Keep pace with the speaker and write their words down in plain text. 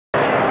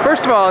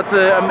First of all, it's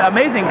an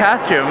amazing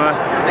costume.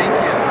 Thank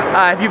you.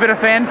 Have you been a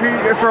fan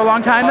for a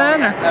long time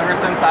then? Yes, ever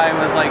since I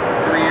was like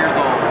 3 years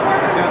old.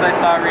 As soon as I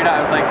saw Rita,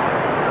 I was like,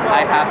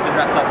 I have to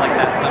dress up like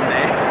that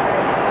someday.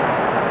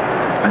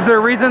 Is there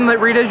a reason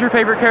that Rita is your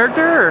favorite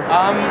character? Or?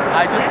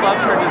 I just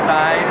loved her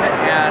design,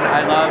 and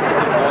I loved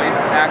the voice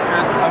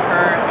actress of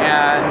her,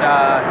 and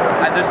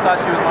I just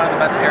thought she was one of the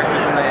best characters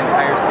in the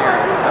entire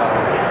series. So.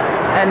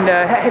 And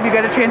have you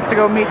got a chance to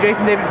go meet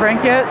Jason David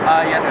Frank yet?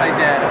 Yes, I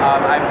did.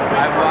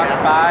 I walked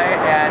by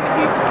and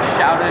he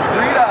shouted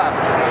Rita,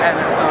 and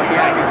so he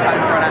had me cut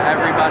in front of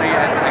everybody,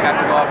 and I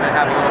got to go up and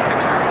have a little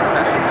picture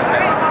session with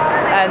him.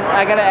 And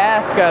I gotta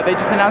ask, they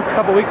just announced a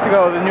couple weeks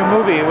ago the new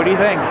movie. What do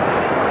you think?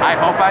 I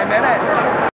hope I'm in it.